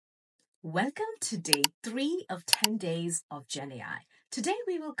Welcome to day 3 of 10 days of Gen AI. Today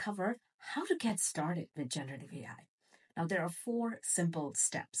we will cover how to get started with generative AI. Now there are 4 simple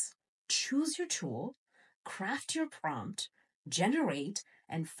steps. Choose your tool, craft your prompt, generate,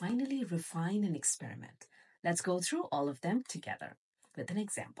 and finally refine and experiment. Let's go through all of them together with an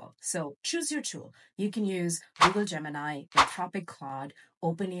example. So choose your tool. You can use Google Gemini, Anthropic Claude,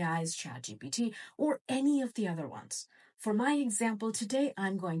 OpenAI's ChatGPT, or any of the other ones. For my example today,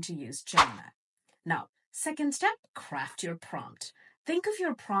 I'm going to use Gemini. Now, second step, craft your prompt. Think of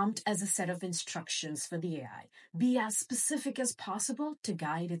your prompt as a set of instructions for the AI. Be as specific as possible to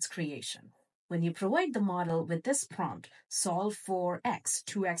guide its creation. When you provide the model with this prompt, solve for x,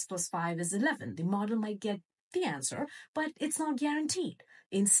 2x plus 5 is 11, the model might get the answer, but it's not guaranteed.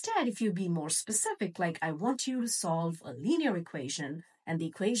 Instead, if you be more specific, like I want you to solve a linear equation, and the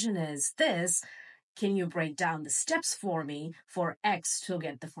equation is this, can you break down the steps for me for X to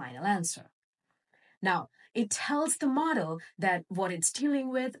get the final answer? Now, it tells the model that what it's dealing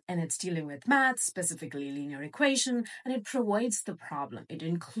with, and it's dealing with math, specifically linear equation, and it provides the problem. It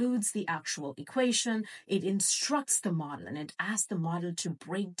includes the actual equation, it instructs the model, and it asks the model to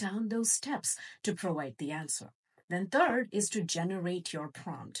break down those steps to provide the answer. Then third is to generate your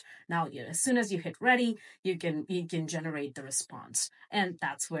prompt. Now, as soon as you hit ready, you can generate the response. And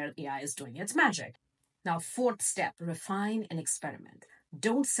that's where AI is doing its magic. Now, fourth step, refine and experiment.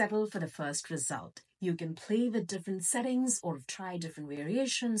 Don't settle for the first result. You can play with different settings or try different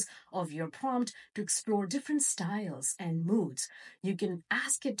variations of your prompt to explore different styles and moods. You can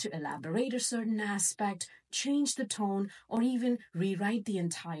ask it to elaborate a certain aspect, change the tone, or even rewrite the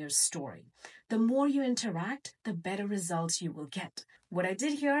entire story. The more you interact, the better results you will get. What I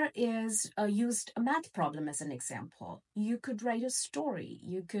did here is used a math problem as an example. You could write a story,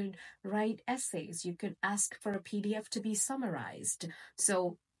 you could write essays, you could ask for a PDF to be summarized.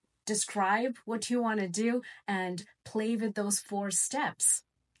 So describe what you want to do and play with those 4 steps.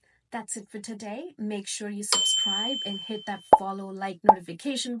 That's it for today. Make sure you subscribe and hit that follow, like,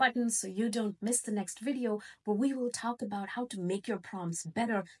 notification button so you don't miss the next video where we will talk about how to make your prompts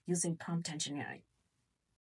better using prompt engineering.